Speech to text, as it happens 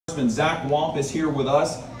Zach Wamp is here with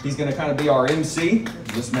us. He's going to kind of be our MC.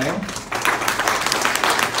 Yes, ma'am.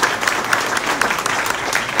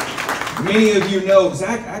 Many of you know,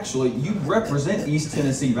 Zach, actually, you represent East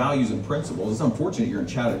Tennessee values and principles. It's unfortunate you're in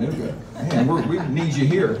Chattanooga. Man, we need you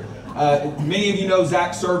here. Many of you know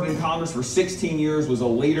Zach served in Congress for 16 years, was a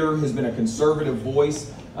leader, has been a conservative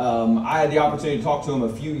voice. I had the opportunity to talk to him a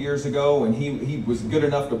few years ago, and he was good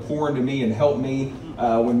enough to pour into me and help me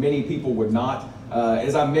when many people would not.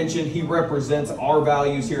 As I mentioned, he represents our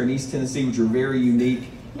values here in East Tennessee, which are very unique,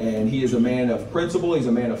 and he is a man of principle, he's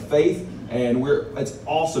a man of faith, and it's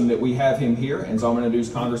awesome that we have him here, and so I'm going to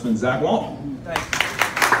introduce Congressman Zach Wamp. Thanks.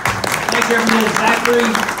 Thanks, Representative Zachary.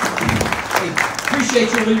 Hey,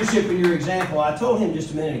 appreciate your leadership and your example. I told him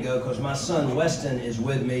just a minute ago, because my son Weston is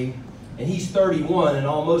with me, and he's 31 and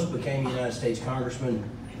almost became a United States Congressman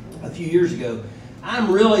a few years ago. I'm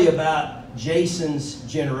really about Jason's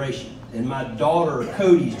generation, and my daughter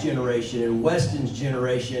Cody's generation, and Weston's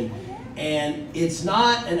generation, and it's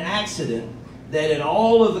not an accident that in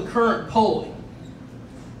all of the current polling,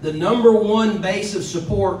 the #1 base of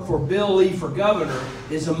support for Bill Lee for governor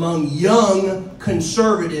is among young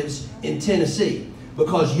conservatives in Tennessee.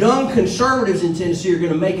 Because young conservatives in Tennessee are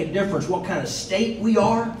going to make a difference what kind of state we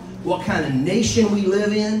are, what kind of nation we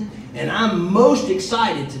live in, and I'm most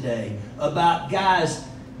excited today about guys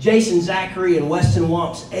Jason Zachary and Weston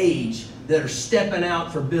Wamp's age that are stepping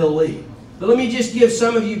out for Bill Lee. But let me just give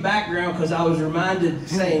some of you background, because I was reminded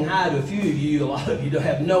saying hi to a few of you. A lot of you don't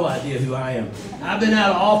have no idea who I am. I've been out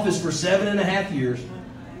of office for 7.5 years.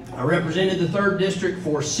 I represented the 3rd District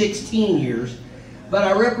for 16 years, but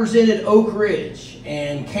I represented Oak Ridge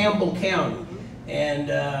and Campbell County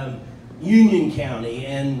and Union County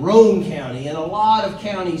and Roane County and a lot of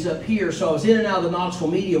counties up here. So I was in and out of the Knoxville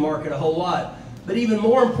media market a whole lot. But even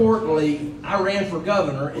more importantly, I ran for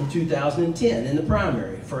governor in 2010 in the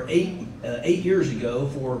primary for 8 years ago.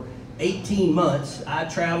 For 18 months, I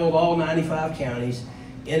traveled all 95 counties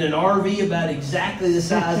in an RV about exactly the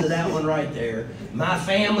size of that one right there. My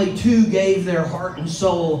family too gave their heart and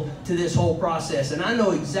soul to this whole process, and I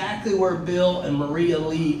know exactly where Bill and Maria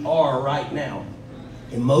Lee are right now.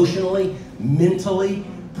 Emotionally, mentally,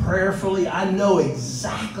 prayerfully, I know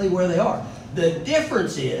exactly where they are. The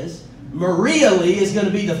difference is Maria Lee is going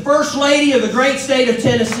to be the First Lady of the great state of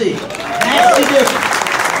Tennessee. That's the difference.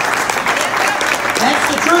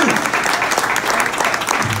 That's the truth.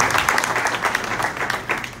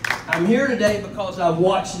 I'm here today because I've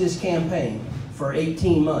watched this campaign for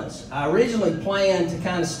 18 months. I originally planned to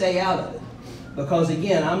kind of stay out of it because,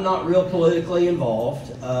 again, I'm not real politically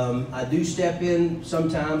involved. I do step in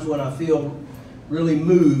sometimes when I feel really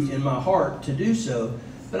moved in my heart to do so.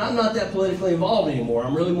 But I'm not that politically involved anymore.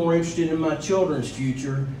 I'm really more interested in my children's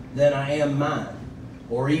future than I am mine,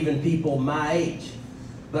 or even people my age.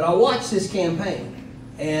 But I watched this campaign,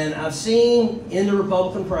 and I've seen in the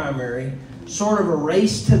Republican primary sort of a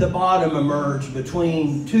race to the bottom emerge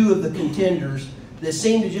between two of the contenders that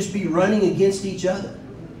seem to just be running against each other.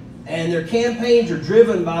 And their campaigns are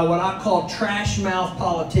driven by what I call trash mouth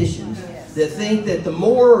politicians that think that the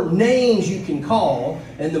more names you can call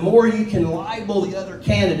and the more you can libel the other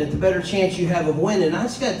candidate, the better chance you have of winning. And I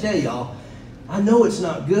just got to tell y'all, I know it's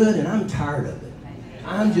not good, and I'm tired of it.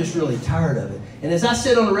 I'm just really tired of it. And as I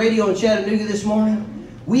said on the radio in Chattanooga this morning,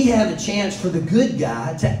 we have a chance for the good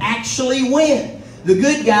guy to actually win. The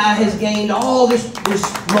good guy has gained all this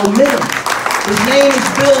momentum. His name is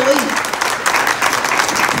Bill Lee.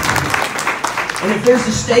 And if there's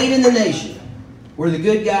a state in the nation where the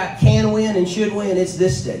good guy can win and should win, it's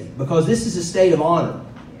this state. Because this is a state of honor.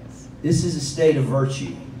 This is a state of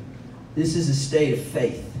virtue. This is a state of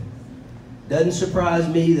faith. Doesn't surprise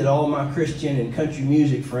me that all my Christian and country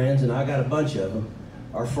music friends, and I got a bunch of them,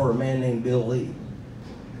 are for a man named Bill Lee.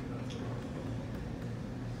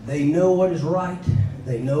 They know what is right.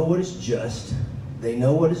 They know what is just. They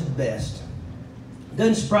know what is best.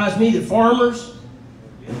 Doesn't surprise me that farmers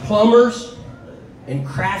and plumbers and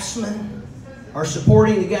craftsmen are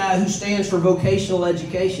supporting the guy who stands for vocational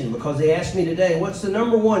education, because they asked me today, what's the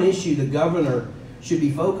 #1 issue the governor should be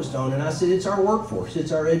focused on? And I said, it's our workforce,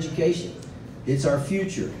 it's our education, it's our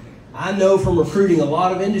future. I know from recruiting a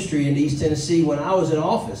lot of industry in East Tennessee when I was in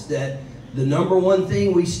office that the #1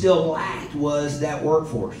 thing we still lacked was that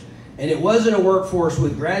workforce. And it wasn't a workforce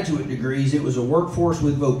with graduate degrees, it was a workforce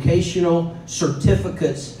with vocational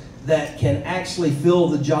certificates that can actually fill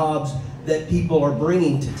the jobs that people are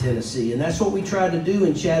bringing to Tennessee. And that's what we tried to do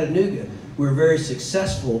in Chattanooga. We were very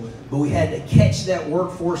successful, but we had to catch that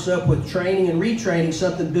workforce up with training and retraining,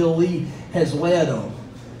 something Bill Lee has led on.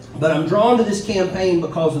 But I'm drawn to this campaign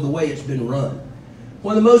because of the way it's been run.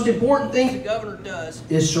 One of the most important things the governor does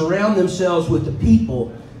is surround themselves with the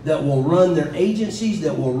people that will run their agencies,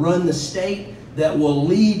 that will run the state, that will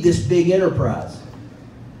lead this big enterprise.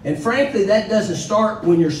 And frankly, that doesn't start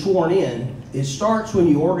when you're sworn in. It starts when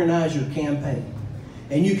you organize your campaign.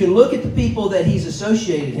 And you can look at the people that he's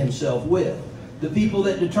associated himself with, the people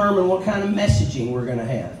that determine what kind of messaging we're going to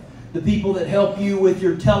have, the people that help you with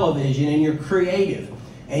your television and your creative.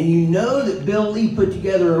 And you know that Bill Lee put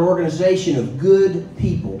together an organization of good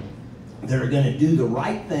people that are going to do the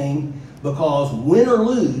right thing, because win or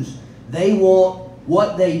lose, they want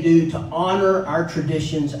what they do to honor our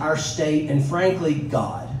traditions, our state, and frankly,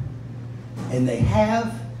 God. And they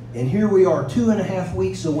have, and here we are 2.5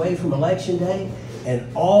 weeks away from Election Day,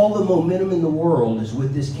 and all the momentum in the world is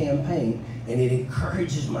with this campaign, and it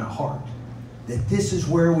encourages my heart that this is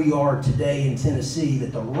where we are today in Tennessee,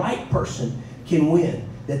 that the right person can win,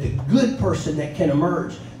 that the good person that can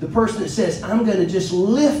emerge, the person that says, I'm going to just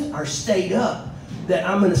lift our state up, that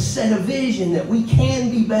I'm going to set a vision that we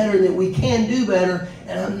can be better, that we can do better,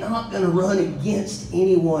 and I'm not going to run against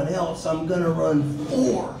anyone else. I'm going to run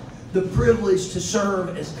for the privilege to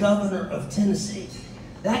serve as governor of Tennessee.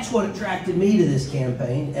 That's what attracted me to this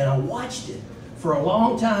campaign, and I watched it for a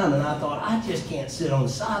long time, and I thought, I just can't sit on the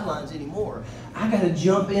sidelines anymore. I got to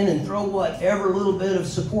jump in and throw whatever little bit of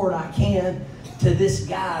support I can to this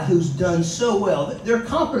guy who's done so well. They're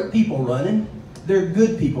competent people running. They're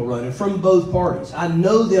good people running from both parties. I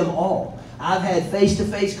know them all. I've had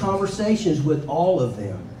face-to-face conversations with all of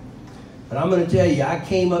them. But I'm going to tell you, I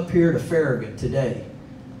came up here to Farragut today,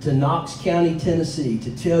 to Knox County, Tennessee,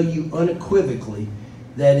 to tell you unequivocally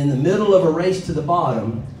that in the middle of a race to the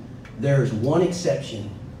bottom, there's one exception.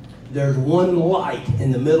 There's one light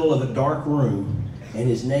in the middle of a dark room, and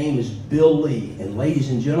his name is Bill Lee. And ladies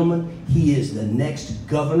and gentlemen, he is the next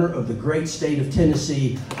governor of the great state of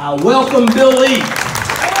Tennessee. I welcome Bill Lee.